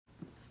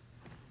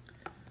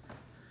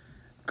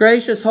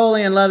Gracious,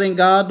 holy, and loving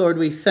God, Lord,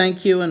 we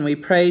thank you and we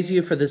praise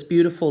you for this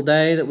beautiful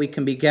day that we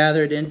can be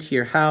gathered into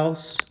your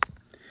house.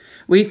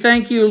 We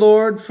thank you,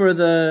 Lord, for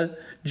the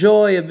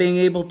joy of being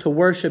able to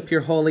worship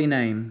your holy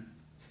name.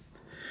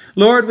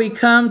 Lord, we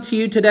come to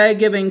you today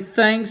giving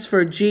thanks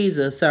for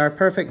Jesus, our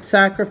perfect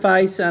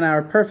sacrifice and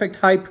our perfect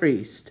high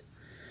priest.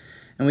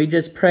 And we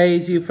just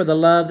praise you for the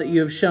love that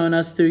you have shown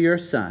us through your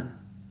Son.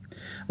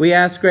 We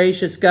ask,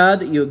 gracious God,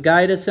 that you would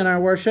guide us in our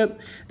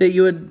worship, that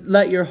you would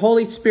let your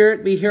Holy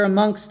Spirit be here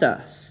amongst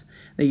us,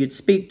 that you'd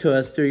speak to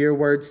us through your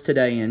words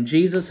today. In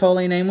Jesus'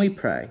 holy name we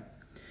pray.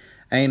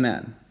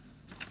 Amen.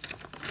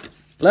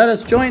 Let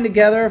us join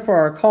together for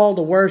our call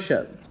to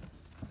worship.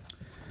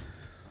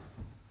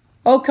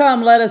 Oh,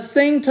 come, let us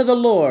sing to the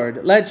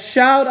Lord. Let's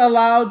shout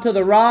aloud to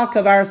the rock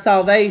of our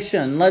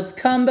salvation. Let's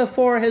come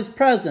before his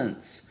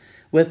presence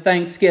with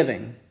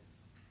thanksgiving.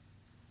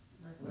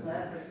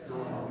 Let's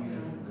join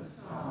in the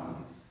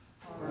songs,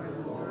 for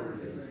the Lord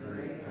is a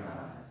great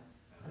God,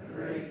 a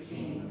great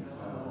King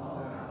of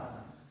all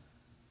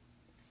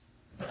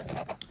gods.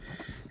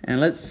 And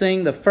let's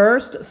sing the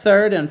first,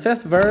 third, and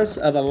fifth verse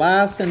of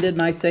Alas, and Did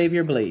My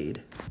Savior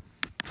Bleed?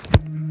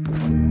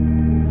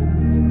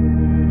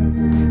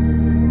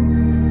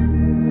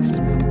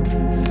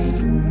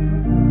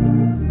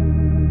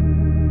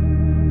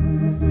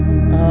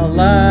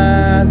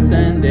 Alas,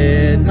 and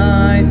did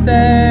my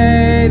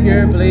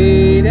Savior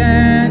bleed,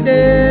 and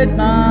did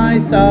my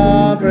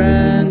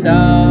sovereign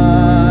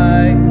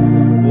die?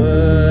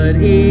 Would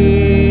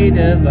he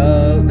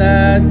devote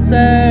that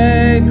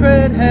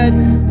sacred head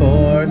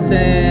for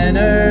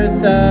sinners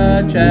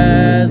such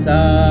as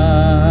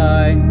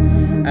I?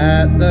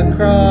 At the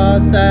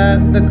cross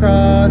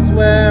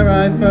where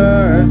I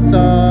first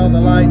saw the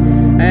light,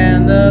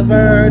 and the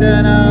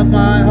burden of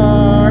my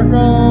heart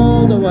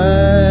rolled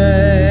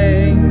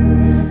away.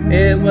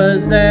 It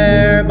was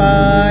there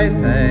by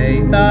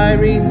faith I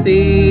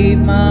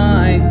received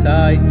my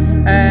sight,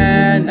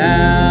 and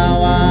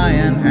now I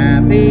am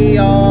happy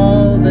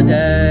all the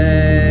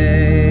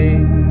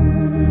day.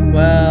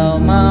 Well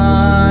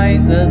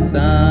might the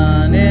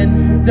sun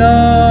in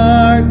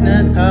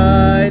darkness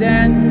hide,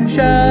 and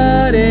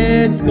shut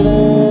its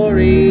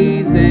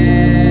glories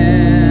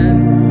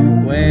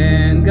in,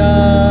 when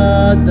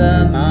God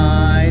the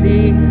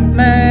mighty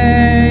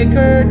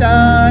Maker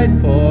died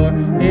for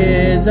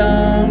his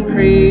own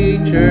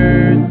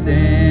creature's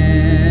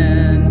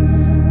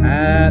sin.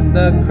 At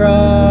the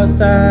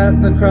cross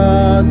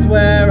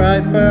where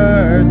I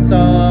first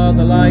saw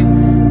the light,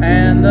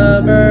 and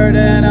the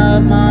burden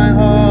of my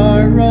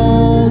heart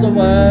rolled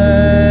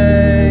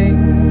away.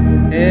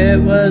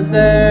 It was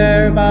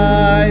there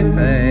by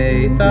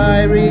faith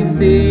I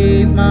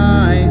received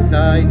my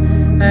sight,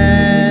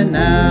 and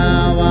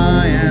now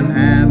I am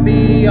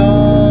happy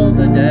all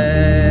the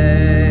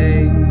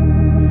day.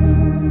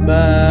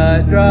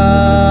 But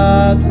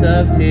drops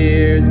of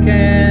tears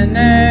can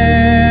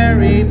ne'er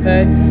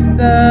repay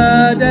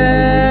the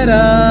debt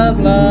of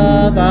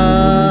love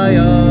I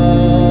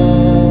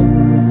owe.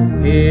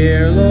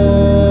 Here,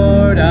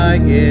 Lord, I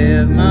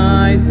give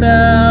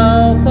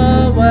myself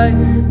away.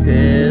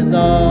 'Tis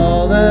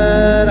all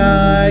that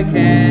I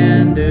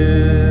can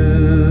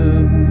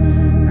do.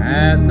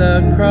 At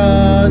the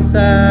cross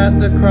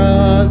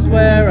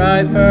where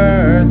I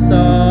first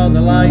saw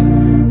the light,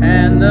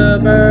 and the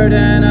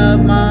burden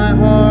of my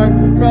heart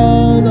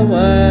rolled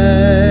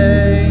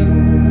away.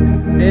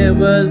 It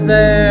was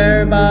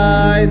there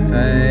by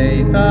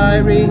faith I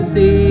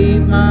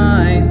received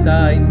my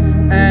sight,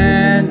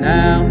 and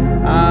now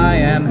I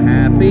am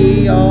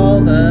happy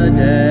all the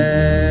day.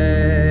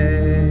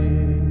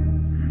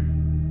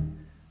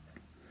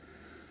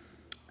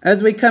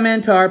 As we come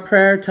into our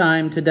prayer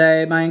time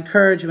today, my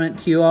encouragement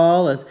to you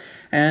all is,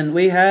 and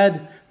we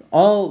had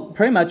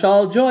pretty much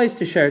all joys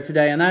to share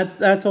today, and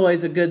that's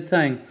always a good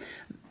thing.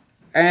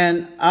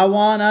 And I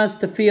want us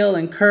to feel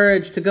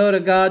encouraged to go to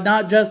God,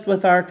 not just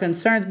with our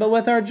concerns, but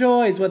with our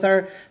joys, with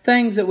our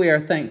things that we are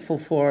thankful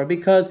for,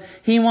 because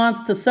he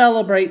wants to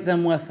celebrate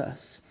them with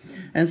us.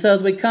 And so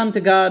as we come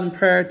to God in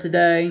prayer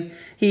today,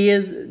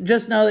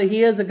 just know that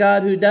he is a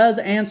God who does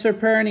answer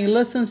prayer, and he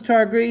listens to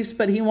our griefs,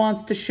 but he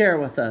wants to share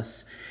with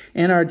us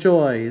in our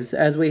joys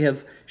as we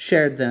have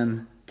shared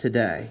them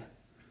today.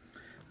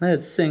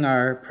 Let's sing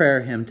our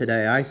prayer hymn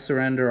today, I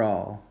Surrender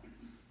All.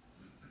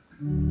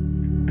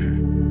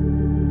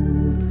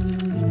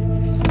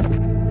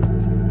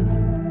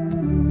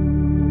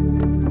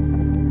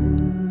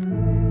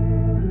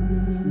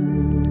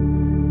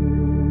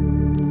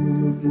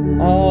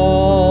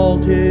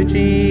 All to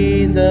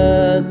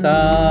Jesus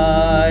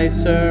I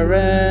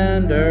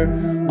surrender,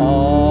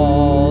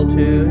 all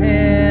to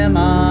him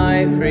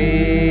I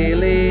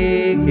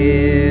freely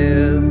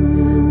give.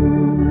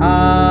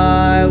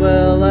 I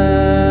will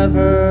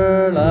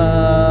ever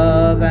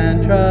love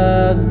and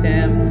trust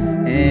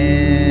him,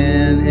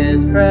 in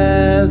his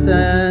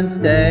presence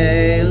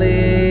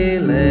daily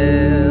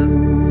live.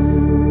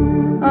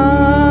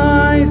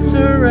 I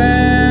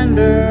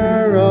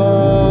surrender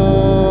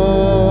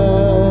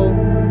all,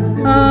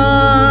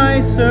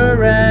 I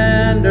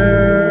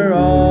surrender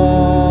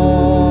all.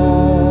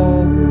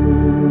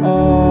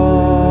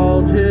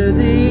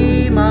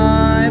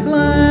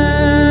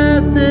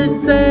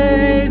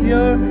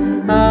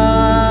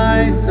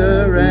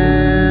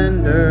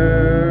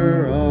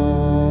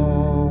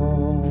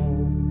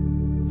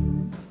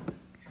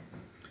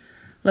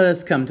 Let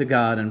us come to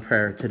God in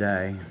prayer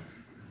today.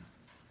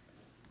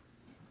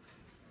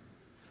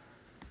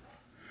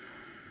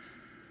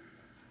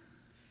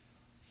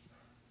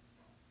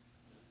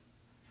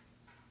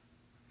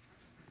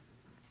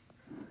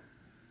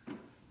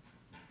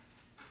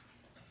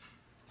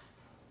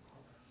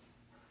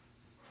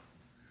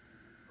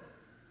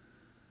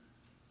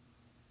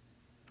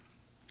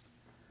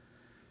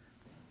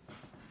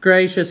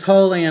 Gracious,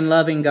 holy, and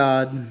loving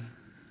God,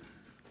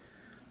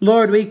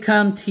 Lord, we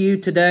come to you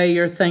today,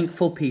 your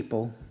thankful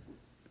people.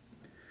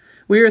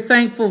 We are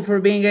thankful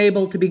for being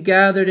able to be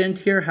gathered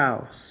into your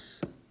house.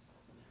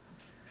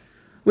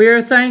 We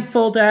are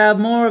thankful to have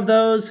more of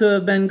those who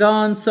have been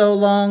gone so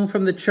long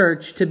from the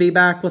church to be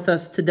back with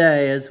us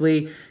today as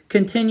we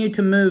continue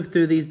to move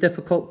through these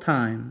difficult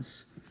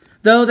times.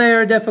 Though they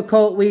are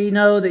difficult, we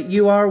know that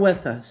you are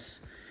with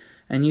us,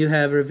 and you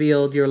have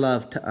revealed your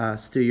love to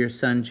us through your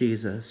Son,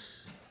 Jesus.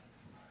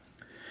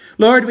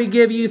 Lord, we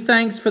give you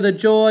thanks for the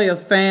joy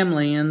of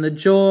family and the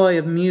joy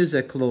of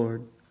music,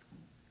 Lord.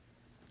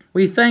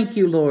 We thank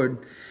you,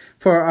 Lord,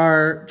 for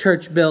our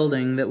church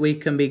building that we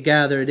can be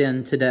gathered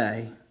in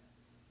today.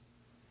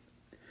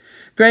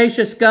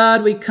 Gracious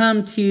God, we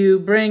come to you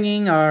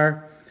bringing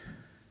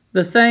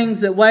the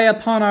things that weigh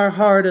upon our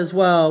heart as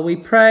well. We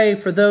pray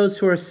for those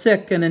who are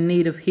sick and in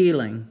need of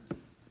healing.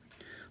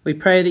 We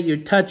pray that you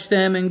touch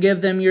them and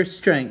give them your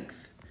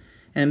strength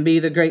and be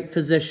the great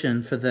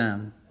physician for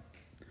them.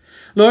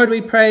 Lord,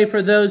 we pray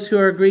for those who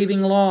are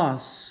grieving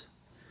loss.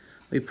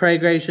 We pray,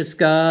 gracious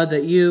God,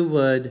 that you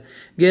would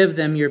give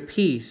them your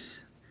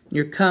peace,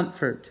 your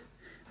comfort,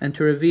 and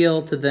to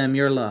reveal to them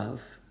your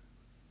love.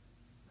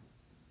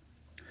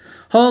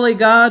 Holy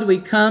God, we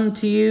come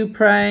to you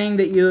praying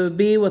that you would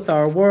be with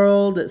our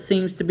world that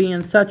seems to be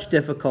in such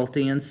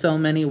difficulty in so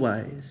many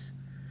ways.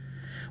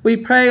 We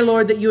pray,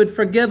 Lord, that you would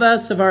forgive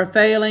us of our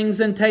failings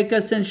and take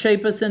us and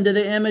shape us into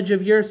the image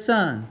of your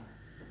Son,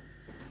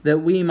 that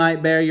we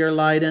might bear your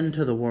light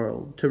into the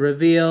world, to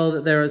reveal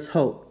that there is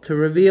hope, to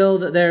reveal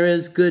that there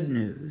is good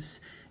news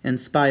in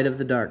spite of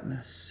the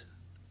darkness.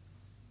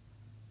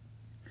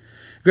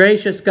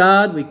 Gracious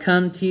God, we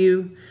come to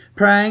you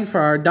praying for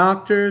our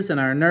doctors and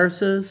our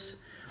nurses,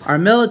 our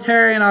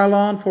military and our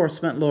law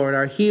enforcement, Lord,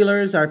 our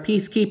healers, our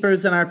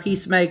peacekeepers, and our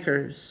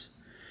peacemakers.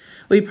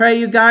 We pray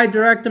you guide,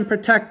 direct, and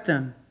protect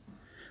them.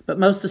 But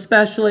most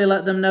especially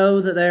let them know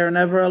that they are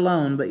never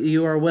alone, but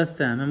you are with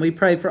them. And we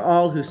pray for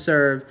all who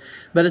serve,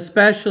 but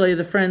especially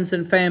the friends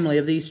and family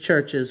of these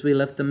churches. We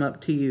lift them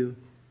up to you.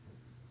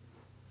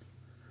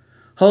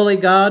 Holy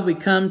God, we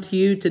come to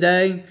you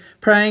today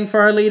praying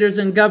for our leaders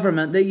in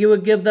government, that you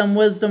would give them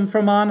wisdom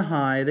from on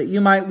high, that you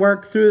might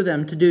work through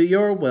them to do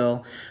your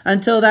will,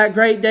 until that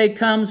great day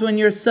comes when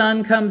your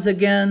Son comes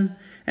again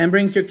and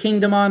brings your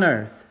kingdom on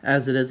earth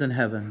as it is in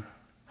heaven.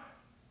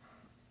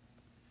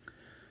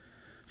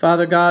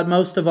 Father God,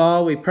 most of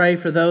all, we pray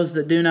for those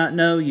that do not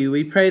know you.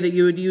 We pray that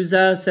you would use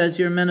us as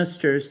your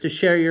ministers to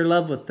share your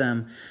love with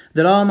them,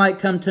 that all might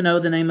come to know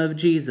the name of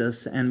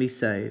Jesus and be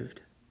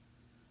saved.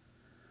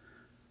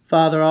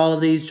 Father, all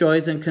of these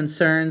joys and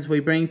concerns we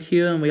bring to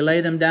you and we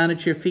lay them down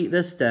at your feet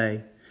this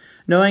day,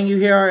 knowing you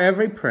hear our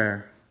every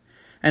prayer.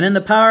 And in the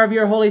power of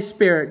your Holy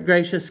Spirit,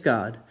 gracious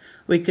God,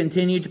 we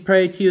continue to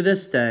pray to you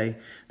this day,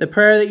 the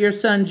prayer that your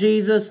Son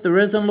Jesus, the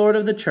risen Lord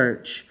of the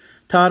church,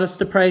 taught us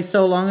to pray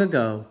so long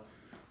ago.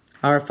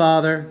 Our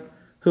Father,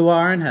 who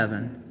art in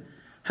heaven,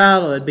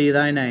 hallowed be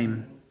thy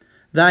name.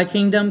 Thy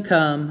kingdom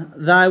come,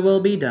 thy will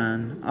be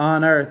done,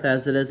 on earth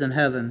as it is in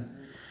heaven.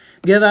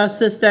 Give us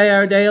this day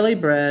our daily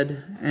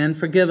bread, and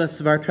forgive us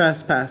of our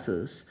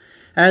trespasses,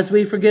 as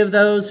we forgive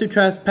those who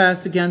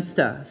trespass against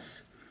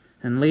us.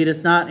 And lead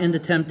us not into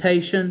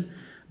temptation,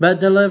 but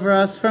deliver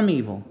us from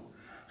evil.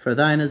 For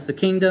thine is the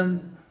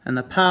kingdom, and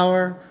the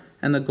power,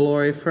 and the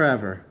glory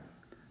forever.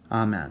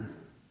 Amen.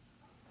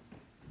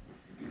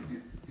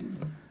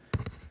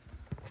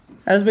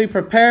 As we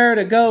prepare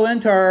to go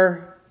into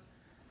our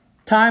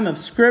time of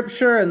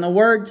Scripture and the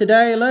Word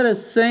today, let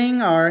us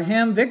sing our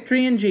hymn,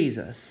 Victory in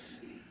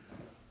Jesus.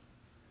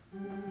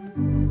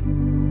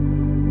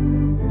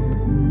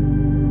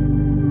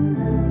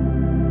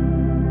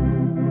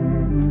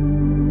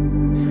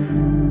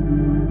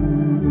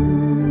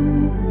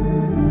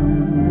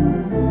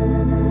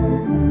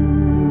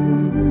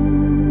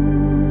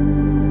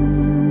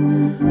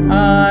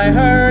 I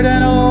heard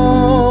an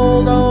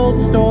old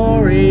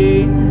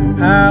story,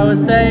 how a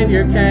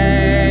Savior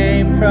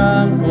came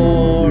from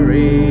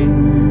glory,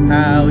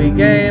 how he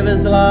gave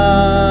his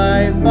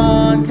life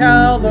on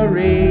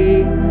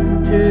Calvary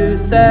to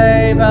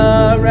save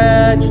a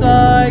wretch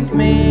like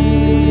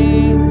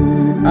me.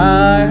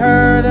 I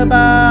heard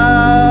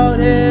about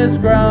his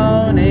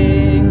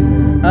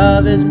groaning,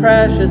 of his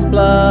precious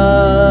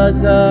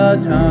blood's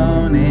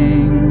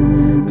atoning.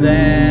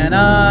 Then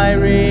I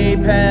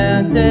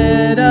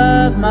repented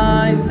of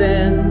my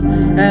sins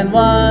and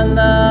won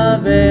the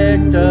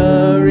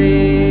victory.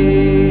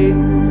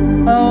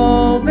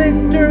 Oh,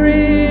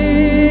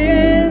 victory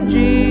in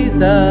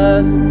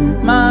Jesus,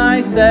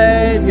 my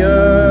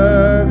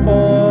Savior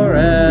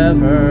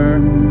forever.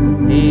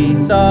 He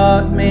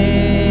sought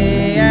me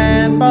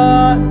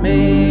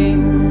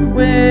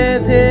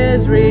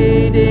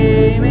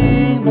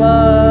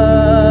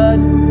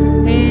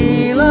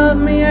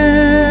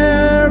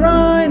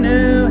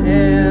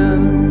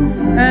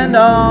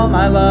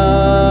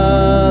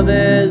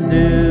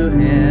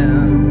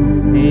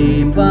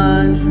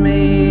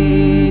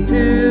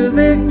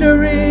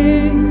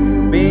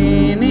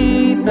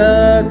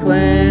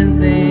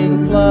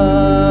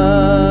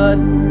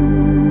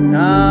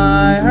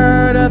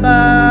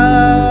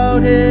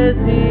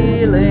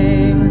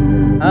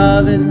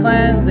of His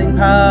cleansing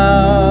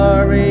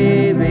power,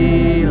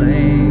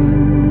 revealing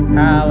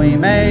how He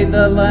made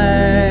the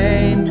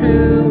lame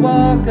to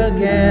walk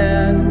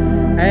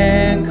again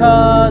and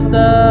caused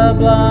the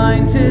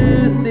blind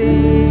to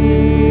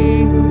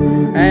see.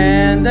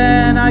 And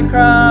then I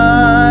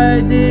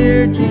cried,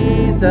 dear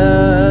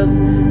Jesus,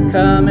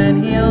 come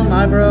and heal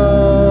my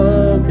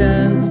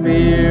broken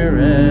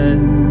spirit.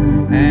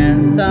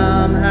 And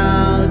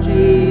somehow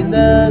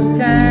Jesus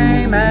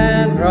came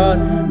and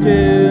brought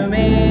to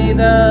me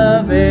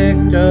the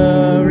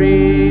victory.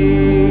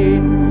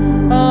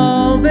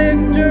 Oh,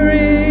 victory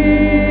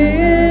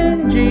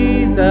in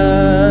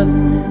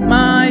Jesus,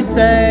 my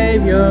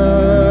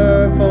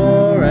Savior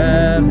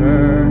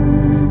forever.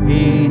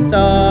 He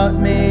sought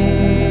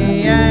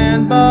me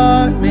and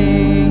bought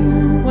me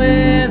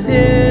with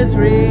His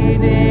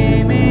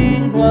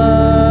redeeming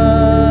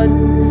blood.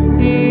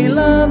 He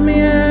loved me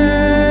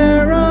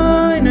ere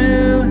I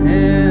knew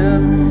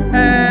Him,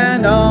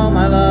 and all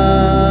my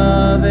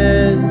love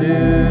is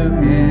due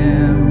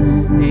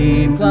Him.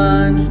 He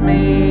plunged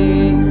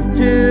me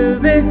to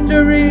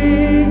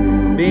victory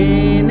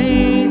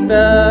beneath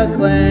the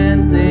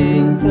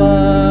cleansing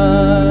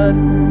flood.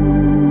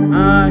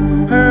 I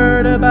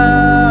heard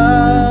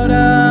about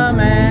a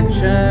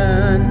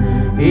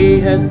mansion He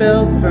has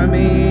built for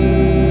me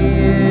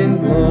in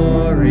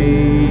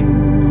glory,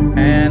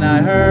 and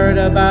I heard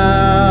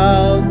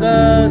about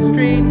the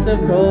streets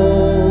of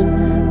gold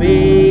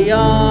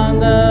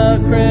beyond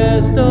the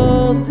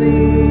crystal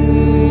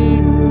sea,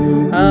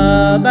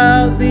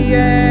 about the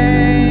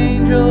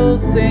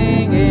angels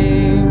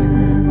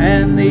singing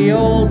and the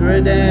old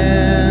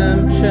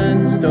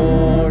redemption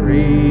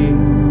story.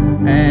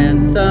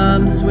 And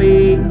some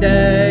sweet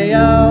day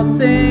I'll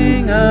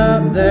sing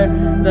up there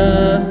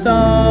the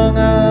song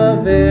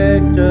of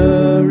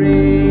victory.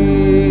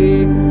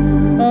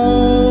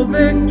 Oh,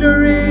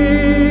 victory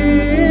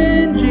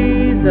in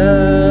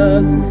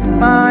Jesus,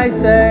 my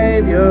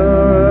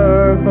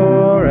Savior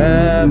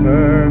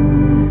forever.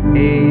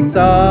 He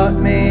sought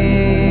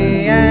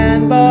me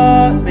and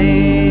bought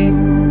me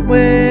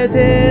with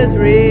His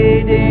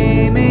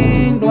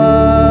redeeming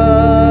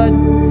blood.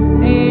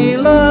 He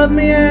loved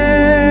me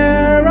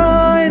ere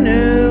I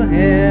knew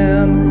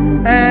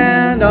Him,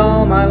 and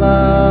all my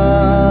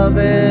love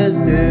is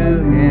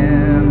due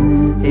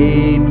Him.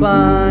 He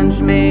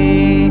plunged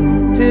me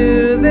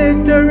to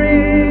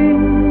victory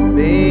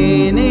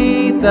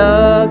beneath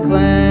the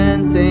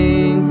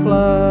cleansing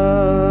flood.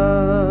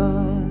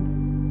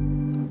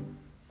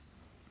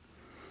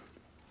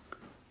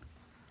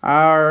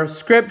 Our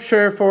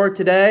scripture for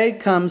today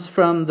comes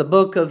from the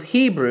book of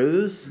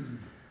Hebrews,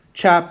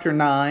 chapter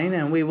 9,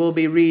 and we will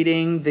be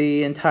reading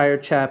the entire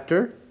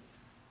chapter.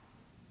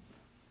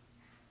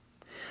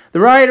 The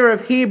writer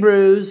of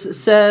Hebrews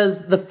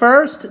says the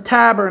first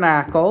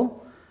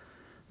tabernacle,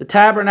 the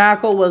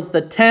tabernacle was the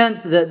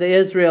tent that the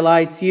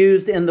Israelites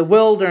used in the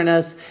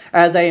wilderness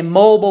as a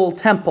mobile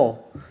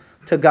temple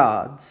to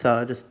God. So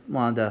I just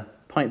wanted to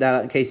point that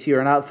out in case you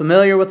are not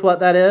familiar with what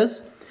that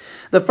is.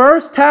 The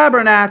first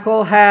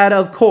tabernacle had,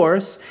 of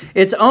course,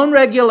 its own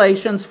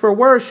regulations for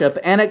worship,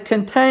 and it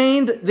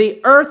contained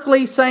the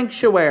earthly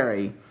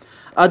sanctuary.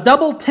 A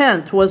double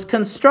tent was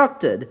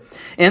constructed.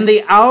 In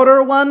the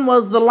outer one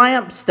was the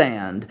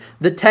lampstand,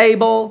 the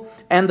table,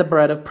 and the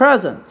bread of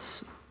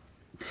presence.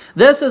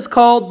 This is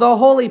called the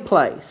holy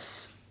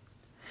place.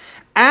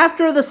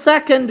 After the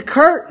second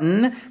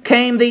curtain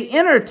came the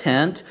inner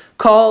tent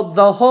called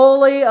the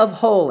Holy of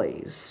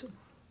Holies.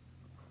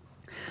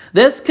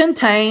 This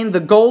contained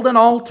the golden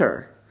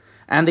altar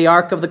and the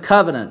Ark of the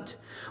Covenant,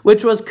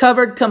 which was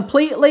covered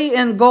completely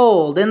in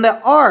gold. In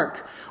the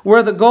ark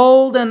were the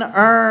golden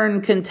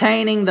urn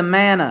containing the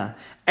manna,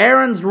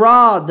 Aaron's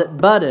rod that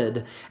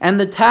budded, and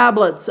the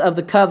tablets of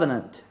the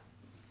covenant.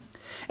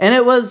 And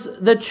it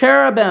was the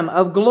cherubim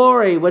of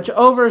glory which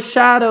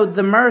overshadowed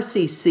the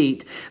mercy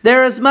seat.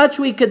 There is much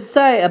we could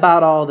say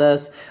about all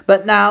this,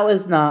 but now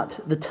is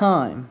not the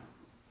time.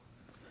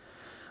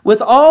 With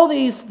all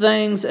these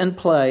things in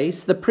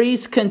place, the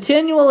priests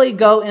continually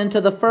go into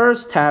the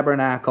first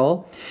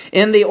tabernacle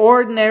in the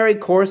ordinary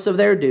course of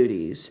their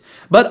duties.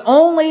 But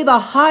only the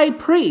high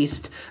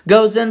priest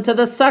goes into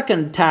the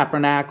second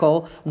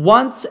tabernacle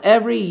once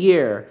every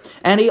year.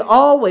 And he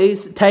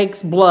always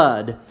takes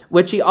blood,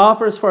 which he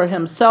offers for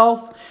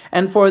himself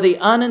and for the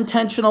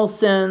unintentional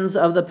sins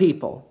of the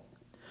people.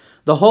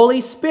 The Holy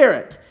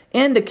Spirit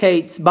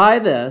indicates by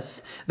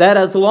this that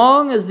as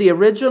long as the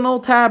original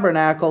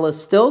tabernacle is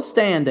still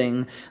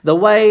standing, the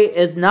way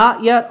is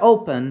not yet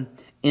open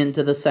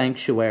into the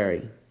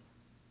sanctuary.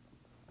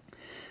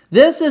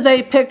 This is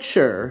a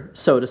picture,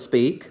 so to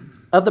speak,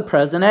 of the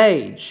present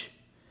age.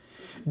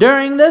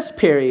 During this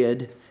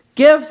period,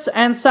 gifts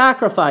and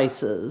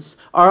sacrifices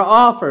are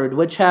offered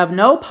which have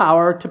no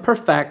power to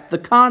perfect the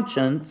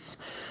conscience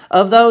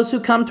of those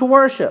who come to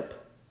worship.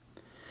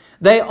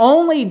 They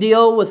only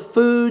deal with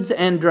foods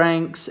and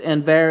drinks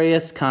and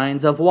various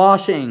kinds of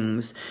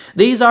washings.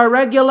 These are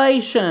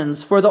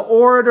regulations for the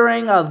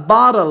ordering of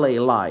bodily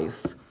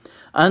life.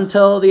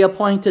 until the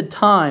appointed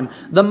time,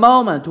 the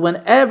moment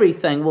when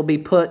everything will be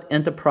put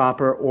into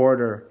proper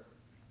order.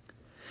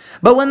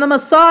 But when the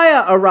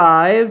Messiah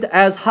arrived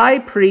as high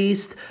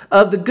priest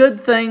of the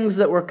good things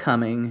that were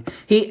coming,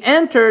 he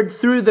entered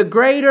through the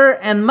greater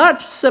and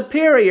much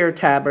superior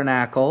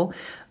tabernacle,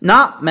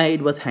 not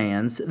made with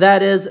hands,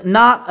 that is,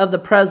 not of the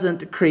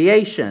present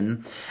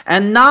creation,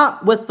 and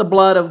not with the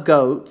blood of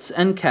goats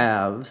and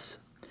calves,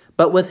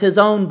 but with his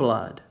own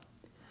blood.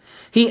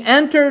 He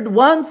entered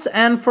once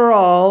and for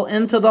all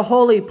into the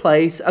holy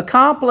place,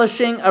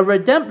 accomplishing a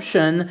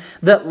redemption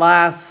that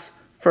lasts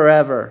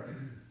forever.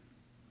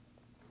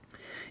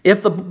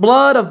 If the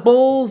blood of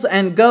bulls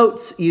and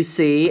goats, you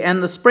see,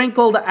 and the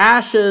sprinkled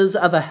ashes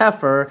of a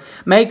heifer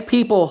make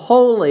people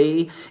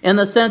holy in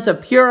the sense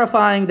of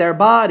purifying their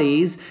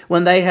bodies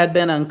when they had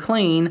been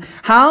unclean,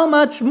 how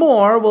much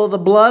more will the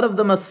blood of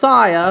the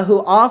Messiah,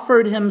 who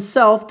offered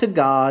himself to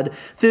God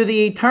through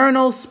the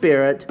eternal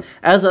Spirit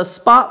as a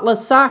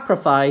spotless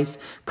sacrifice,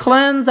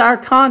 cleanse our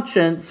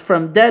conscience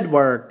from dead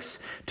works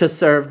to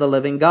serve the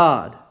living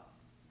God?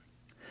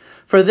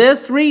 For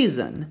this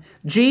reason,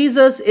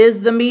 Jesus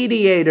is the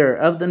mediator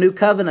of the new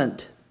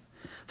covenant.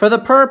 For the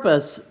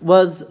purpose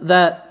was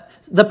that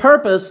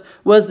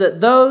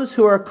those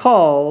who are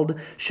called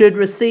should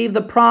receive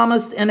the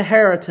promised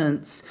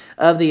inheritance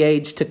of the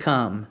age to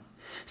come.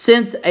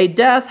 Since a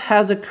death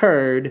has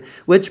occurred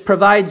which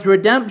provides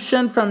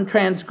redemption from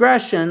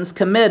transgressions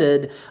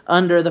committed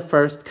under the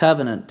first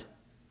covenant.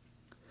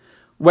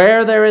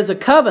 Where there is a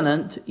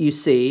covenant, you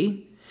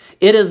see,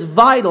 it is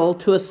vital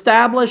to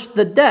establish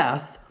the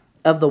death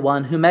of the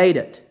one who made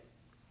it.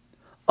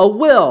 A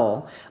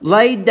will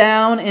laid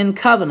down in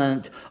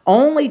covenant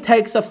only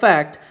takes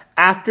effect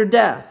after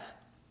death.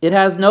 It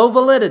has no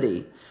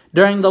validity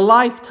during the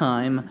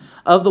lifetime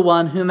of the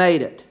one who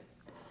made it.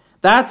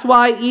 That's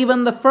why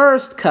even the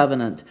first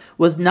covenant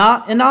was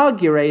not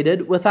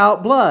inaugurated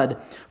without blood.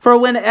 For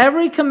when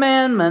every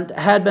commandment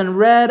had been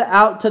read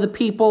out to the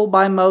people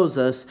by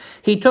Moses,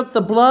 he took the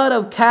blood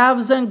of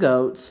calves and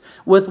goats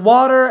with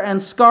water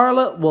and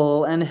scarlet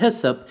wool and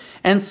hyssop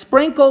and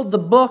sprinkled the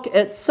book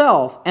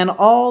itself and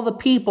all the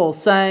people,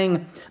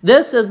 saying,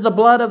 "This is the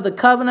blood of the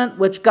covenant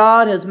which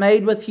God has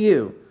made with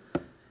you."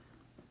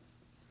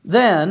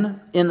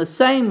 Then, in the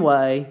same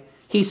way,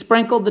 he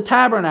sprinkled the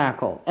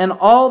tabernacle and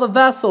all the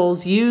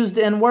vessels used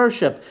in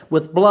worship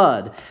with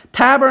blood.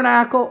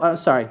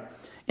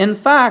 In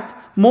fact,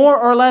 more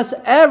or less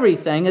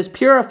everything is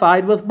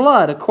purified with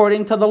blood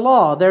according to the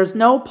law. There's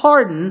no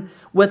pardon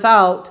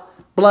without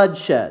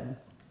bloodshed.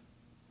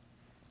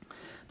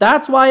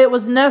 That's why it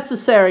was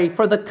necessary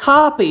for the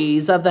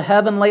copies of the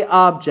heavenly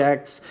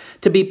objects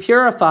to be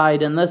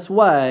purified in this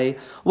way,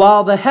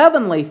 while the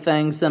heavenly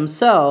things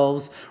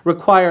themselves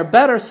require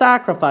better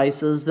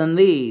sacrifices than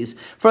these.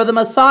 For the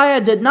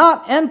Messiah did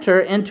not enter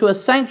into a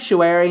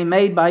sanctuary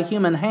made by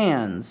human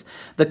hands,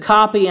 the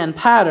copy and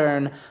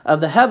pattern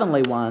of the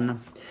heavenly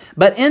one,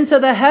 but into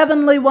the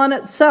heavenly one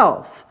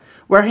itself,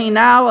 where he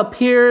now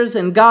appears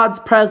in God's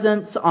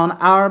presence on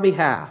our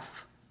behalf.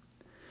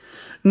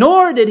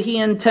 Nor did he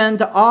intend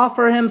to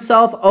offer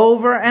himself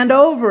over and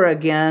over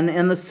again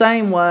in the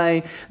same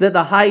way that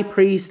the high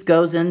priest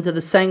goes into the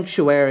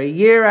sanctuary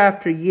year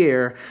after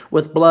year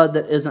with blood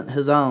that isn't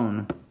his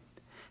own.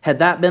 Had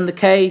that been the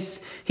case,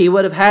 he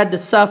would have had to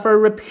suffer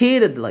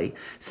repeatedly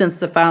since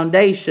the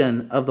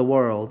foundation of the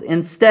world.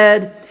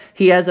 Instead,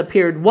 he has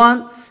appeared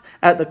once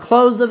at the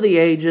close of the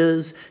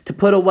ages to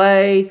put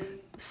away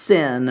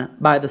sin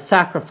by the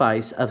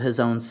sacrifice of his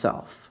own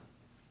self.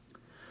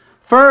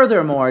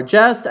 Furthermore,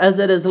 just as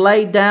it is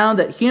laid down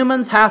that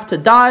humans have to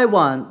die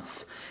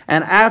once,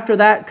 and after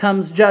that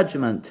comes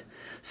judgment,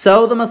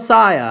 so the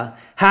Messiah,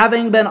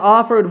 having been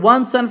offered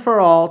once and for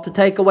all to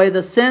take away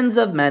the sins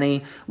of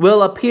many,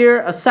 will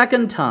appear a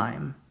second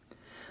time.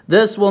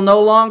 This will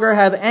no longer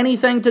have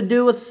anything to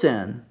do with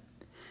sin.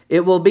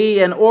 It will be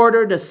in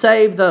order to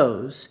save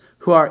those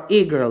who are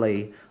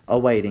eagerly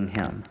awaiting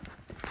him.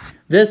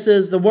 This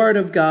is the word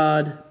of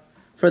God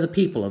for the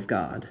people of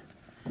God.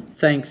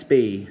 Thanks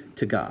be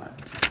to God.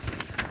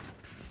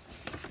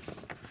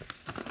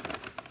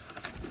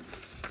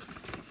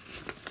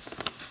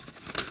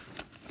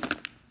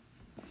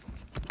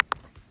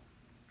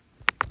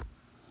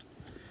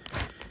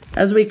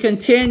 As we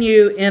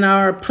continue in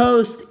our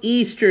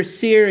post-Easter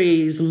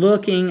series,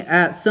 looking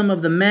at some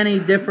of the many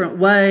different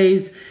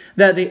ways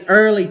that the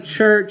early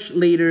church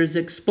leaders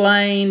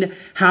explained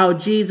how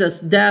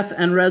Jesus' death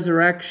and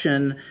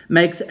resurrection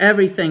makes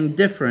everything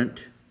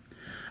different,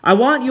 I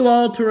want you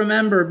all to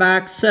remember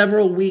back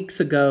several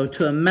weeks ago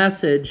to a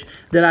message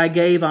that I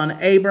gave on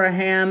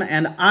Abraham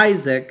and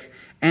Isaac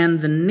and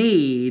the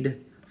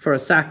need for a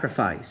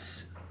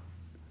sacrifice.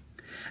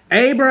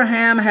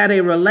 Abraham had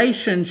a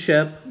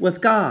relationship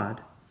with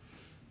God.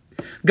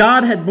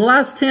 God had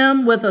blessed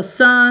him with a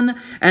son,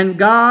 and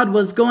God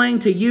was going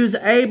to use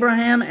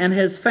Abraham and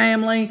his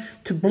family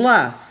to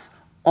bless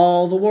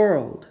all the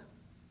world.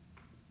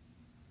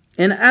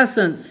 In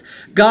essence,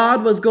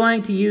 God was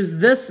going to use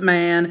this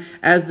man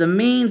as the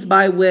means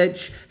by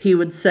which he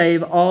would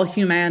save all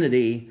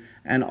humanity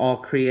and all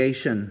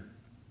creation.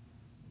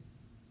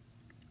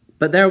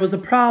 But there was a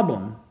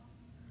problem.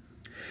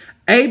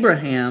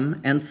 Abraham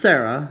and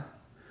Sarah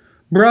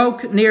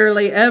broke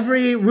nearly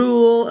every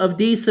rule of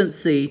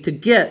decency to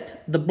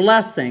get the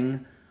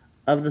blessing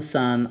of the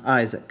son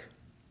Isaac.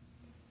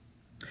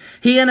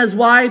 He and his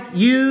wife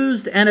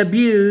used and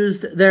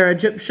abused their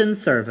Egyptian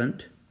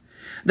servant.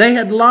 They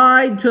had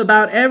lied to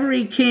about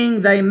every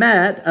king they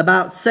met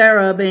about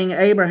Sarah being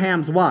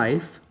Abraham's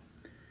wife.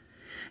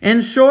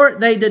 In short,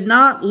 they did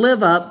not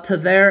live up to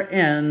their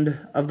end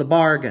of the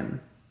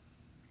bargain.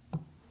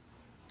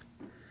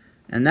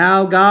 And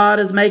now God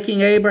is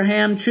making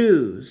Abraham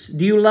choose.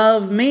 Do you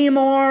love me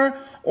more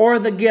or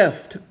the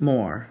gift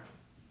more?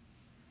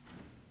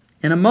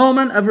 In a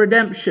moment of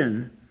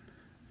redemption,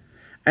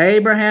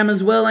 Abraham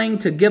is willing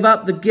to give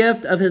up the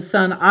gift of his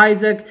son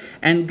Isaac,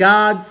 and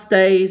God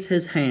stays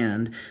his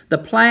hand. The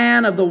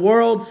plan of the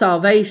world's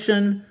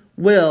salvation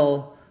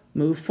will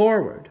move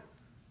forward.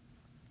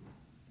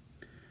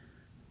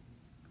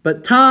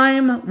 But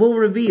time will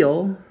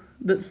reveal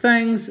that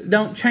things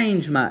don't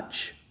change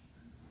much.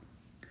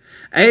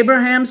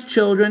 Abraham's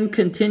children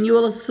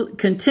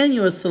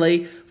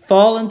continuously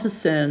fall into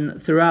sin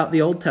throughout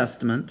the Old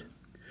Testament,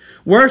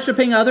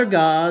 worshiping other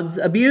gods,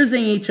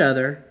 abusing each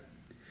other,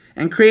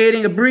 and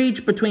creating a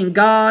breach between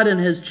God and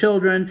his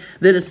children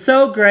that is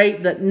so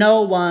great that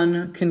no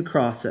one can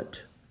cross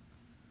it.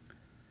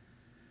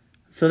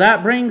 So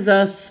that brings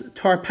us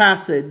to our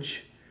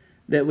passage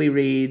that we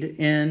read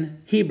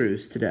in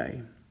Hebrews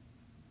today.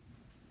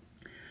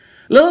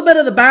 A little bit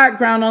of the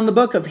background on the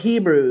book of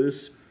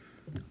Hebrews.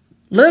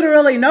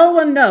 Literally, no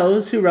one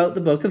knows who wrote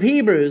the book of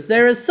Hebrews.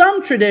 There is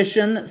some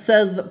tradition that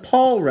says that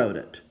Paul wrote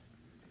it.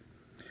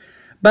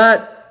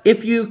 But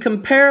if you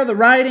compare the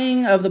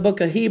writing of the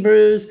book of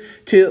Hebrews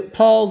to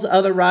Paul's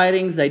other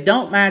writings, they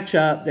don't match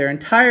up. They're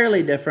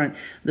entirely different.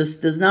 This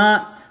does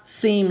not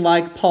seem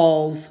like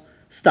Paul's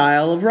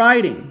style of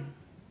writing.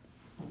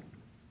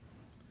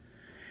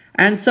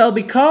 And so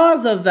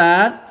because of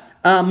that,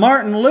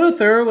 Martin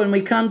Luther, when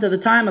we come to the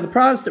time of the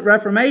Protestant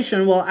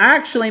Reformation, will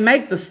actually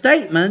make the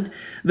statement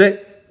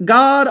that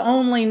God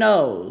only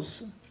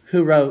knows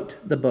who wrote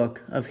the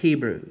book of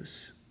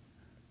Hebrews.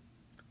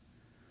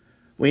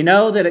 We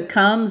know that it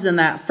comes in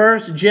that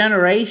first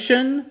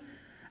generation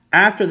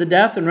after the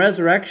death and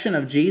resurrection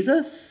of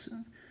Jesus,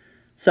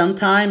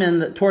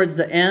 sometime towards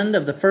the end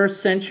of the 1st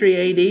century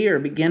AD or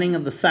beginning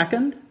of the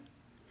 2nd.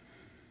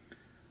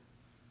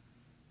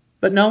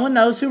 But no one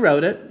knows who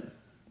wrote it.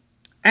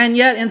 And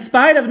yet, in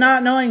spite of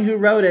not knowing who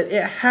wrote it,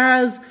 it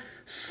has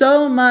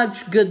so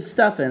much good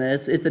stuff in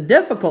it. It's a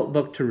difficult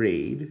book to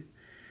read.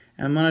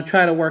 And I'm going to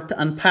try to work to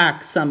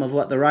unpack some of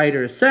what the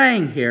writer is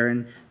saying here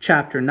in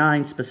chapter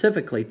 9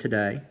 specifically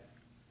today.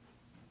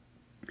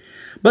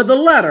 But the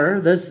letter,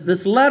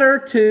 this letter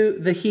to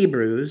the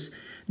Hebrews,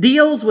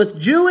 deals with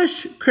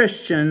Jewish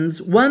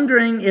Christians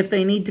wondering if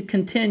they need to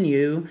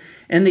continue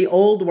in the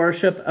old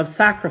worship of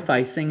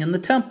sacrificing in the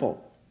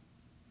temple.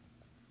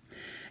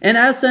 In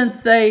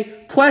essence,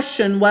 they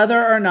question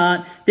whether or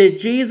not did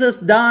Jesus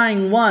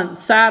dying once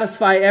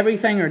satisfy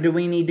everything, or do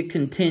we need to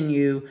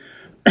continue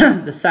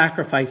the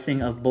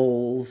sacrificing of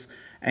bulls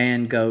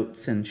and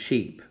goats and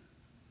sheep.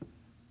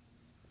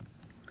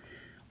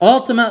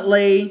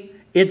 Ultimately,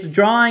 it's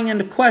drawing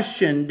into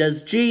question,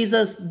 does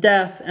Jesus'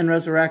 death and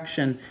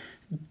resurrection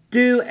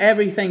do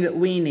everything that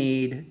we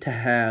need to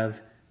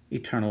have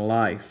eternal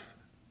life?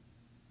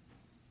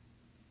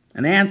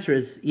 And the answer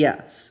is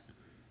yes.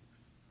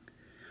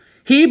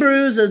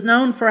 Hebrews is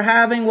known for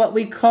having what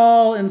we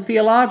call in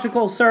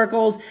theological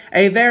circles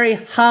a very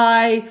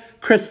high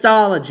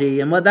Christology.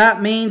 And what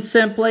that means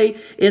simply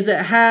is it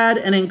had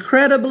an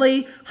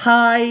incredibly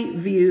high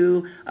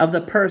view of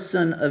the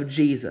person of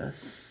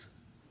Jesus.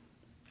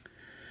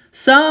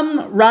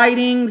 Some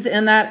writings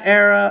in that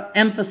era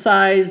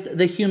emphasized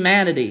the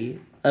humanity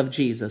of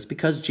Jesus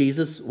because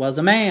Jesus was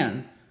a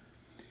man.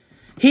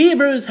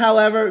 Hebrews,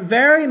 however,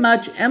 very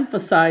much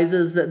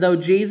emphasizes that though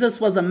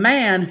Jesus was a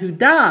man who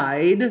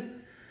died,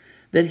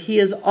 that he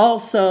is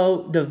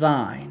also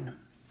divine.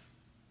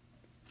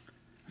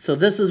 So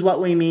this is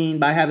what we mean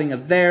by having a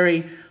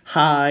very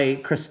high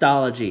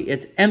Christology.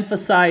 It's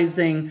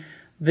emphasizing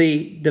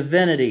the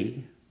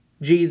divinity,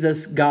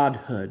 Jesus'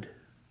 godhood.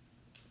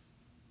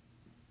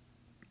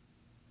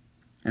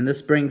 And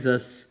this brings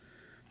us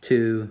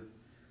to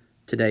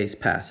today's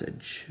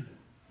passage.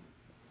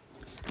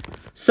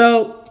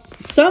 So,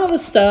 some of the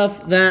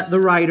stuff that the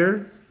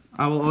writer,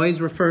 I will always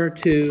refer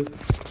to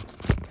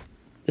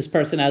this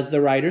person as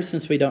the writer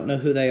since we don't know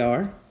who they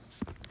are.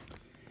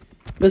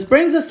 This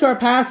brings us to our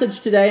passage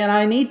today, and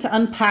I need to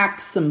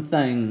unpack some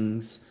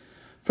things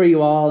for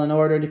you all in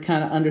order to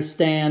kind of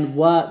understand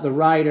what the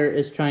writer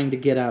is trying to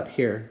get out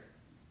here.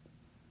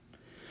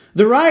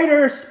 The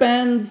writer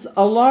spends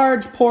a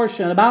large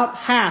portion, about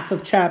half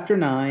of chapter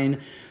 9,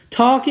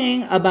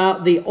 talking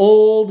about the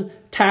Old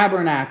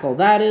tabernacle.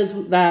 That is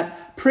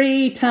that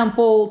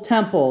pre-temple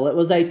temple. It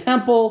was a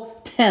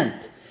temple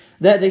tent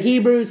that the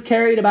Hebrews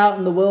carried about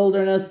in the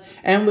wilderness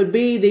and would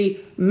be the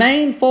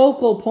main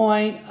focal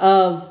point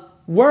of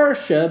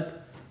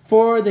worship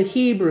for the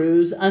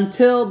Hebrews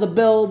until the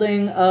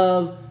building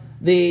of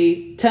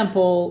the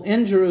temple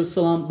in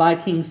Jerusalem by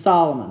King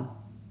Solomon.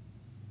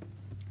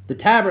 The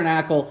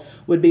tabernacle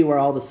would be where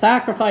all the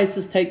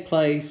sacrifices take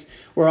place,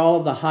 where all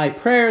of the high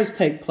prayers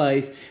take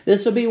place.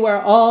 This would be where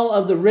all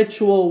of the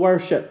ritual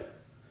worship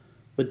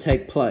would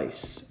take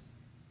place.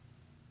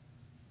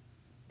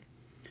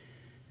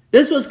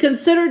 This was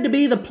considered to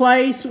be the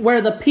place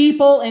where the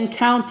people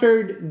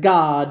encountered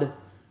God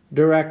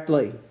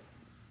directly.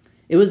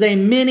 It was a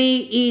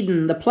mini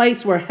Eden, the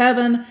place where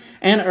heaven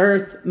and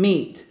earth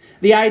meet.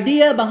 The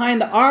idea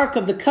behind the Ark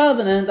of the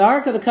Covenant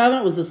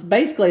was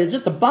basically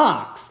just a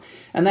box.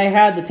 And they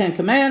had the Ten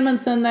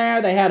Commandments in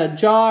there. They had a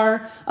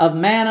jar of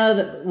manna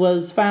that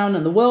was found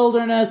in the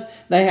wilderness.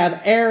 They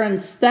have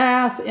Aaron's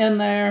staff in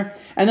there.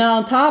 And then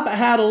on top it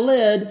had a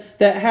lid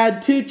that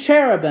had 2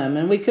 cherubim.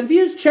 And we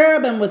confuse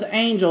cherubim with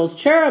angels.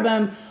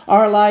 Cherubim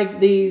are like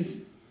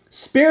these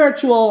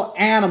spiritual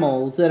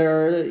animals that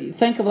are,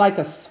 think of like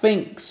a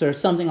sphinx or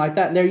something like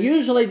that. They're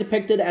usually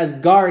depicted as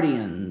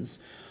guardians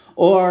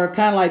or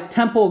kind of like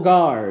temple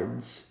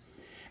guards.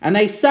 And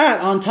they sat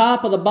on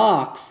top of the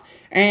box.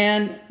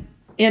 And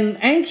in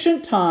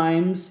ancient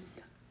times,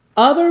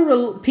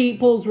 other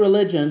people's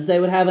religions,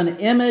 they would have an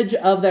image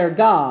of their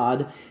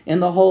God in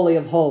the Holy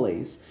of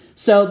Holies.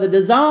 So the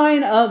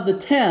design of the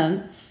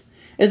tents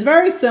is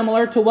very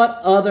similar to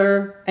what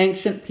other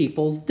ancient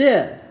peoples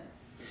did.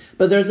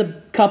 But there's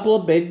a couple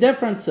of big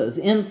differences.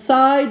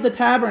 Inside the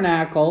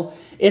tabernacle,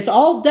 it's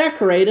all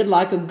decorated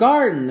like a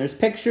garden. There's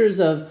pictures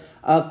of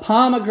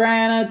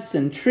pomegranates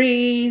and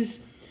trees.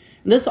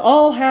 This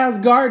all has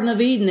Garden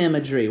of Eden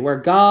imagery, where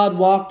God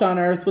walked on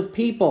earth with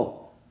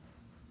people.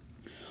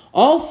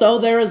 Also,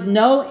 there is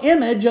no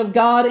image of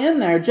God in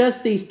there,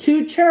 just these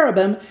 2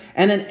 cherubim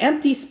and an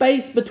empty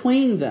space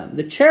between them.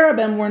 The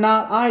cherubim were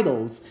not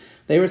idols.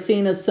 They were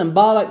seen as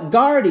symbolic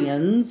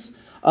guardians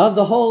of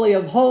the Holy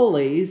of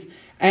Holies,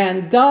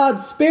 and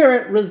God's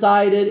Spirit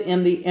resided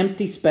in the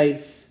empty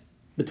space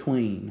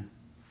between.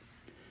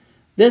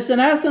 This, in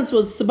essence,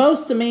 was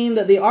supposed to mean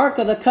that the Ark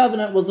of the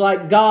Covenant was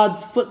like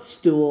God's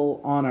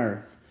footstool on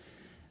earth.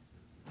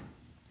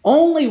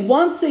 Only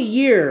once a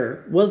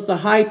year was the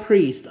high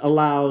priest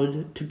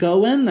allowed to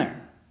go in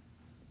there.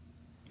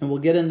 And we'll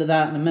get into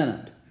that in a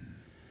minute.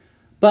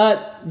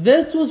 But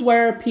this was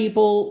where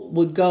people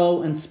would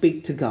go and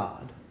speak to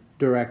God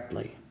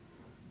directly.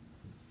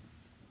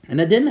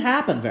 And it didn't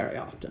happen very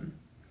often.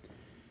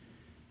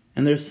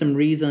 And there's some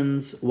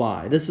reasons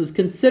why. This is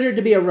considered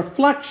to be a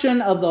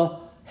reflection of the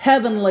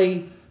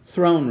heavenly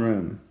throne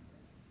room.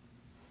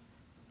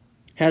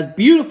 Has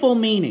beautiful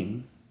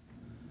meaning.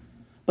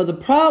 But the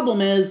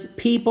problem is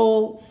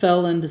people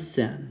fell into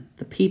sin.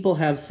 The people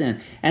have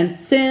sin. And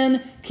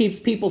sin keeps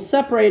people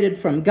separated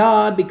from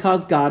God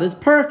because God is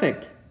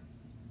perfect.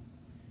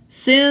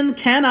 Sin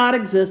cannot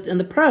exist in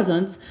the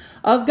presence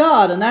of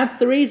God. And that's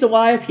the reason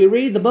why if you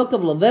read the book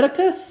of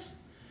Leviticus,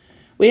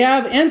 we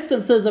have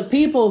instances of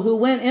people who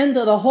went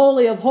into the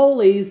Holy of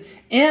Holies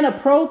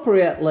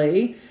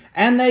inappropriately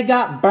and they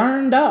got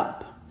burned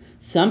up.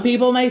 Some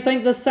people may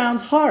think this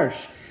sounds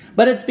harsh,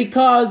 but it's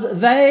because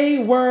they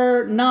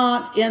were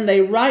not in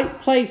the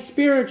right place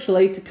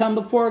spiritually to come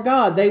before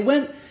God. They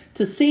went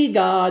to see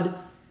God,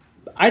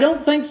 I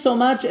don't think so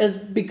much as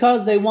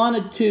because they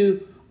wanted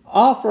to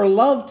offer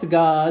love to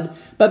God,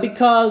 but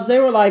because they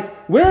were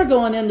like, we're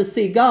going in to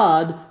see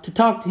God to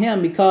talk to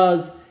Him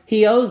because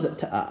He owes it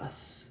to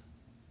us.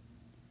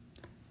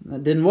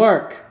 That didn't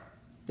work.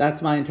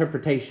 That's my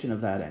interpretation of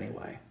that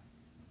anyway.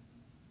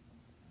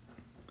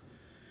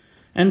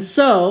 And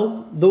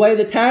so, the way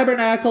the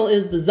tabernacle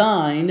is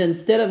designed,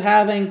 instead of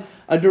having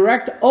a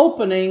direct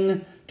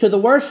opening to the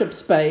worship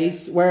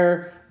space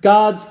where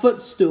God's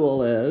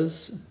footstool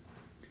is,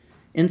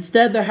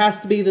 instead there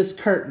has to be this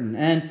curtain.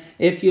 And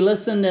if you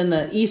listened in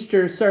the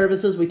Easter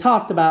services, we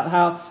talked about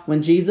how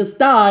when Jesus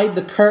died,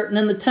 the curtain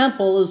in the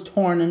temple is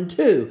torn in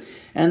two.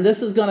 And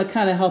this is going to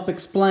kind of help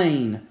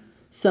explain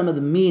some of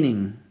the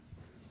meaning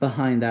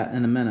behind that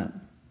in a minute.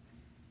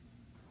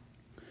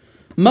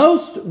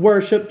 Most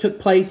worship took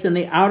place in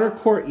the outer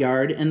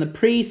courtyard, and the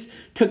priests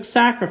took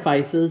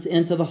sacrifices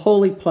into the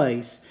holy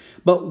place.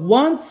 But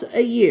once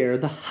a year,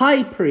 the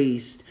high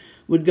priest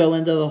would go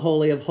into the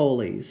Holy of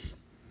Holies.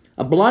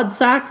 A blood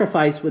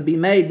sacrifice would be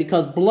made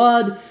because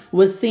blood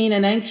was seen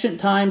in ancient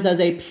times as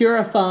a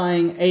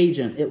purifying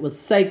agent. It was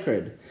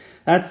sacred.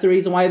 That's the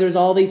reason why there's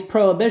all these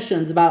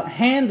prohibitions about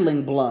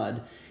handling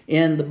blood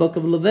in the book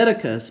of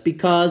Leviticus,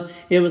 because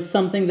it was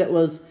something that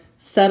was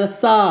set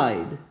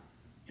aside.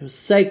 It was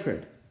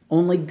sacred.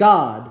 Only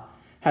God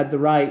had the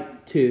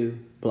right to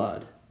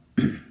blood.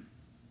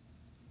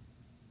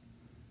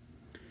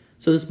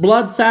 So this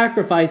blood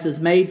sacrifice is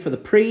made for the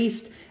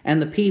priest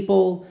and the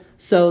people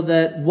so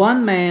that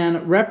one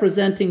man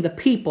representing the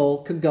people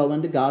could go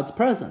into God's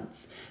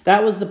presence.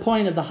 That was the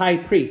point of the high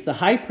priest. The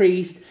high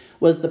priest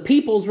was the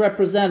people's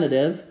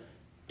representative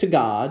to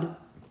God,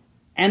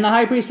 and the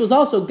high priest was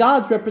also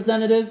God's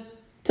representative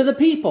to the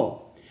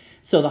people.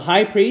 So the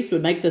high priest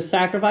would make this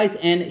sacrifice,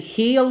 and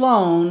he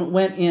alone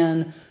went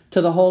in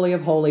to the Holy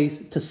of Holies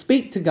to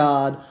speak to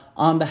God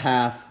on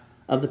behalf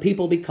of the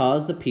people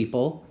because the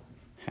people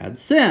had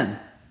sinned.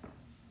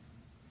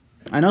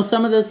 I know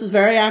some of this is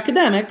very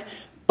academic,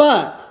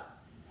 but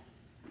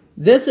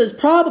this is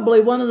probably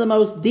one of the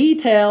most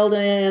detailed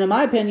and, in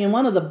my opinion,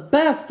 one of the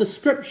best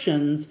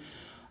descriptions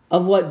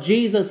of what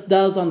Jesus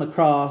does on the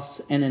cross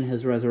and in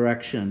his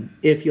resurrection,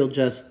 if you'll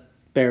just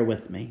bear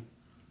with me.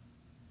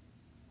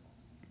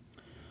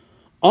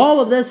 All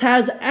of this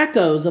has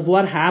echoes of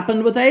what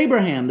happened with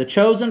Abraham. The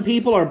chosen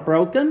people are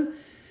broken,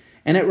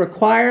 and it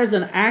requires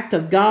an act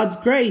of God's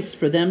grace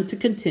for them to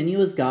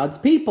continue as God's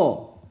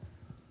people.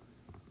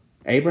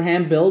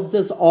 Abraham builds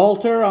this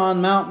altar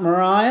on Mount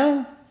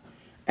Moriah,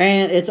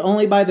 and it's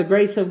only by the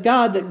grace of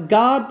God that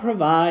God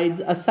provides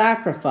a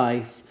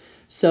sacrifice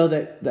so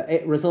that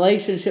the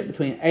relationship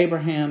between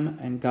Abraham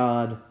and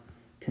God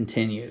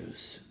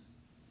continues.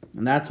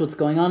 And that's what's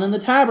going on in the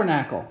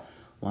tabernacle.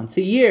 Once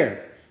a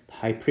year, the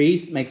high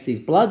priest makes these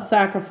blood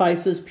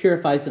sacrifices,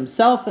 purifies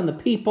himself and the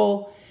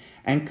people,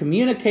 and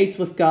communicates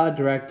with God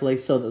directly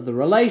so that the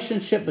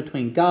relationship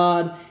between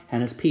God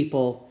and his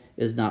people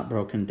is not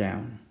broken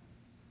down.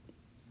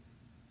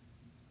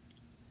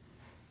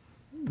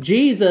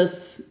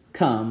 Jesus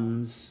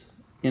comes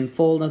in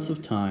fullness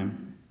of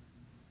time.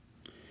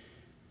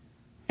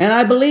 And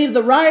I believe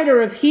the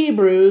writer of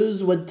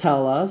Hebrews would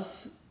tell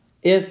us,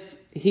 if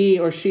he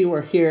or she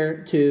were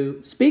here to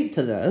speak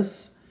to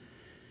this,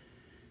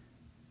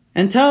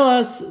 and tell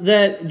us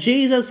that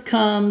Jesus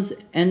comes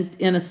and,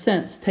 in a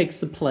sense, takes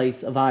the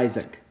place of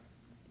Isaac.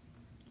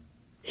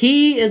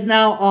 He is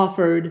now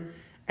offered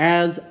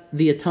as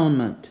the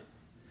atonement.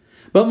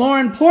 But more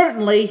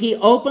importantly, he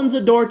opens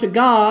a door to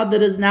God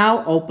that is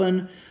now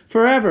open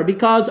forever.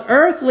 Because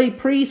earthly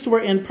priests were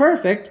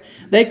imperfect,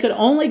 they could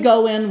only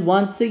go in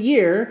once a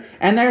year,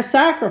 and their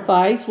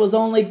sacrifice was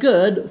only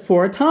good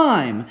for a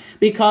time.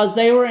 Because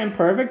they were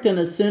imperfect, and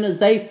as soon as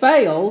they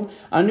failed,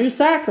 a new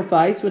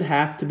sacrifice would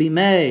have to be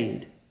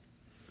made.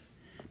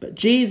 But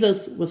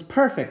Jesus was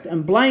perfect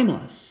and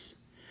blameless.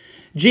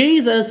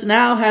 Jesus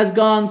now has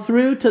gone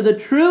through to the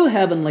true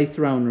heavenly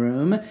throne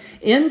room,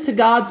 into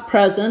God's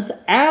presence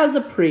as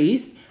a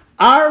priest,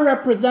 our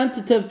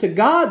representative to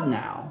God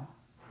now.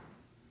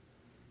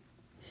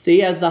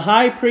 See, as the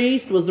high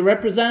priest was the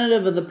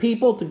representative of the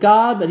people to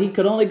God, but he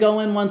could only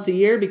go in once a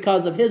year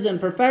because of his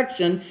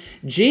imperfection,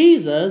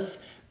 Jesus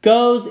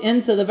goes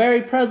into the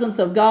very presence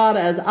of God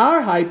as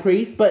our high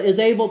priest, but is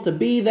able to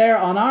be there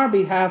on our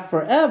behalf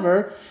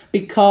forever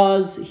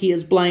because he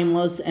is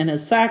blameless and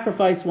his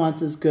sacrifice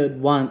once is good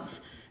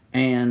once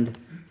and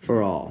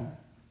for all.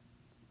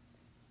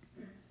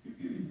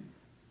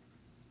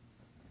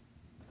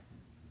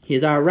 He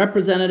is our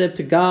representative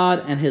to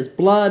God, and his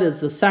blood is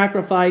the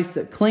sacrifice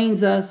that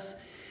cleans us,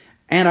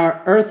 and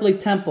our earthly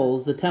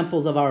temples, the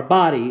temples of our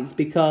bodies,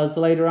 because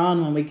later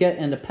on when we get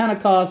into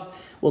Pentecost,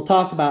 we'll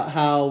talk about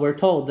how we're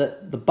told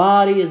that the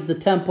body is the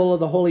temple of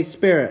the Holy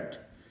Spirit.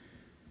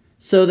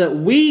 So that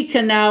we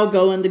can now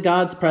go into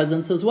God's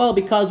presence as well,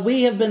 because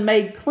we have been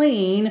made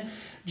clean.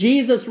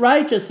 Jesus'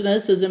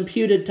 righteousness is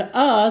imputed to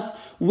us.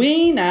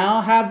 We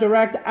now have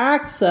direct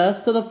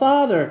access to the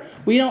Father.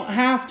 We don't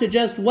have to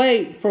just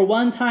wait for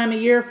one time a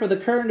year for the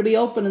curtain to be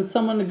open and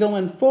someone to go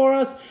in for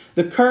us.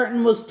 The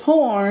curtain was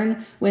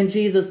torn when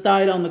Jesus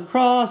died on the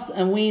cross,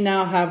 and we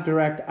now have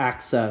direct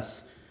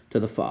access to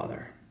the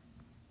Father.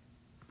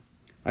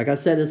 Like I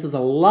said, this is a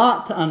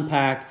lot to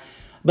unpack,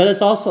 but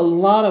it's also a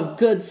lot of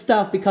good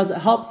stuff because it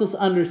helps us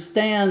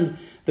understand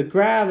the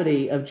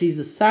gravity of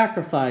Jesus'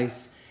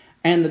 sacrifice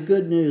and the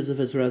good news of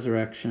his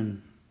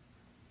resurrection.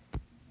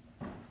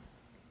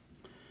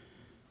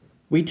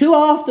 We too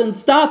often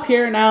stop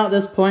here now at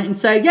this point and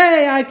say,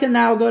 yay, I can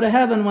now go to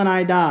heaven when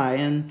I die.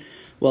 And,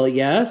 well,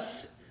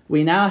 yes,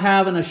 we now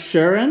have an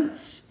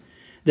assurance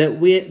that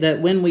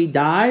when we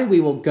die, we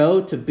will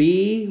go to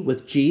be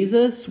with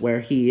Jesus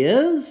where he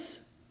is.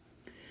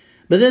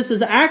 But this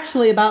is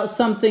actually about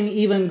something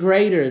even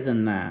greater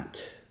than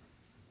that.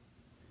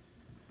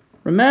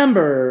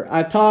 Remember,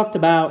 I've talked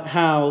about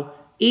how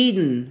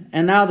Eden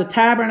and now the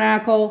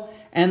tabernacle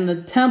and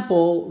the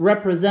temple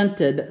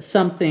represented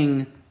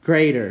something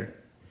greater.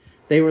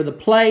 They were the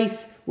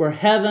place where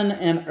heaven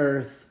and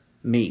earth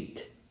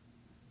meet.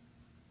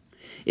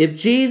 If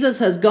Jesus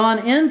has gone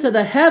into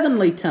the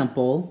heavenly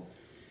temple,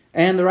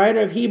 and the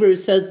writer of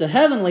Hebrews says the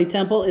heavenly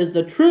temple is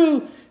the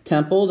true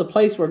temple, the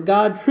place where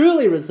God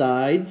truly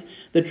resides,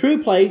 the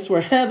true place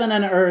where heaven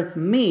and earth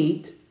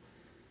meet,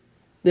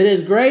 that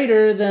is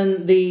greater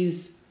than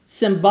these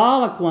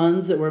symbolic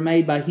ones that were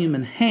made by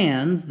human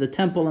hands, the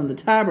temple and the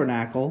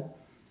tabernacle.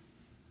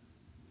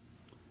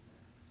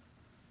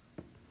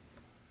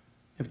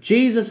 If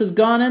Jesus has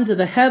gone into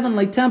the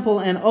heavenly temple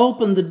and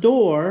opened the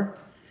door,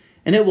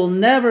 and it will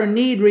never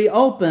need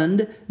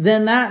reopened,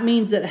 then that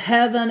means that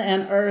heaven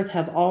and earth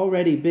have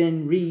already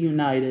been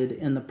reunited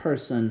in the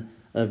person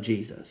of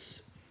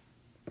Jesus.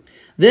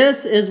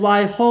 This is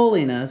why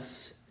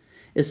holiness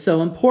is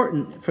so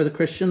important for the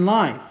Christian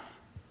life.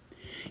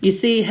 You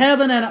see,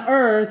 heaven and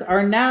earth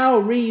are now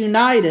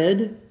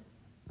reunited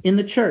in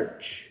the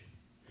church.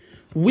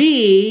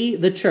 We,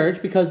 the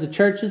church, because the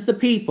church is the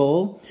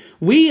people,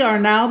 we are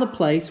now the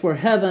place where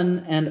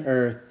heaven and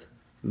earth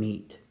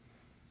meet.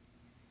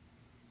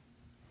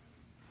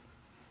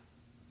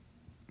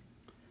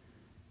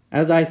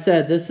 As I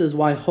said, this is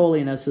why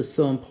holiness is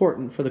so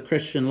important for the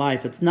Christian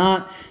life. It's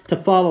not to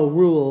follow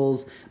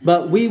rules,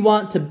 but we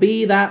want to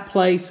be that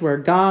place where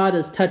God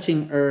is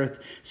touching earth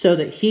so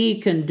that He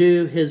can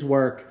do His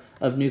work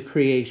of new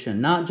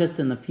creation, not just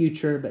in the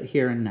future, but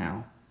here and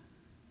now.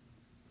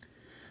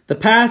 The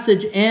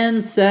passage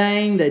ends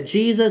saying that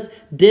Jesus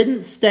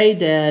didn't stay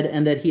dead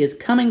and that He is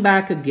coming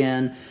back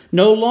again,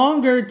 no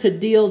longer to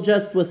deal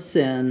just with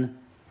sin,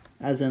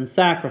 as in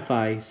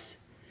sacrifice,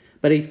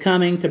 but He's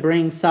coming to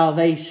bring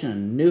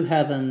salvation, new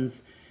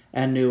heavens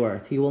and new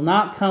earth. He will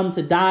not come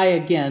to die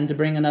again to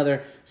bring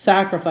another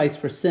sacrifice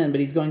for sin, but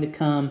He's going to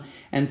come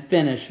and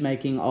finish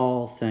making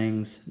all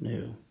things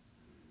new.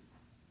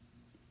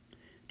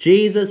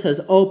 Jesus has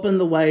opened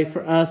the way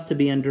for us to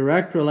be in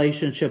direct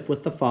relationship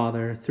with the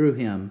Father through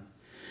Him,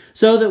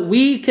 so that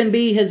we can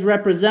be His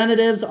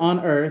representatives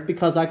on earth,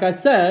 because like I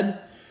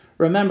said,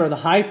 remember, the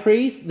high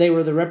priest, they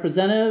were the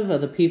representative of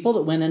the people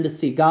that went in to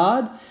see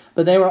God,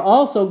 but they were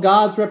also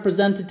God's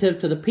representative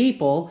to the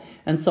people.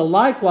 And so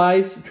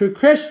likewise, true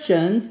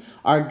Christians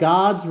are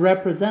God's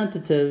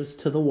representatives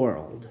to the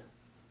world.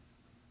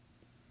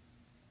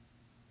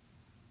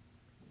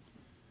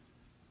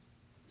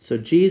 So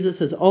Jesus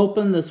has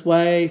opened this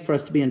way for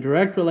us to be in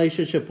direct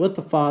relationship with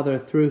the Father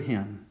through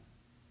Him,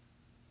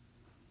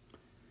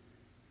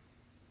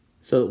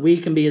 so that we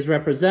can be His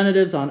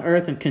representatives on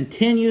earth and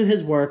continue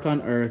His work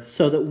on earth,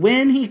 so that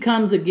when He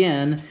comes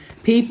again,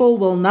 people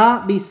will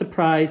not be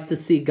surprised to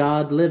see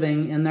God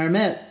living in their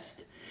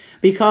midst.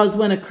 Because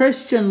when a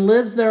Christian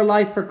lives their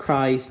life for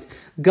Christ,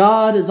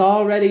 God is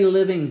already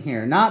living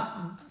here. Not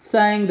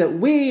saying that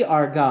we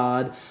are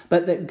God,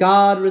 but that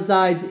God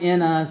resides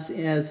in us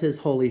as His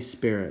Holy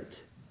Spirit.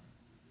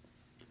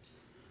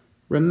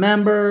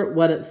 Remember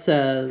what it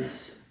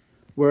says,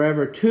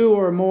 wherever two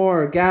or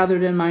more are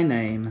gathered in my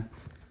name,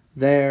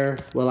 there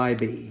will I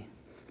be.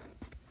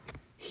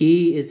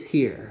 He is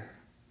here,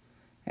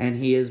 and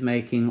He is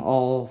making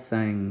all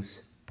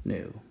things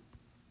new.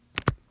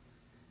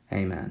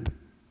 Amen.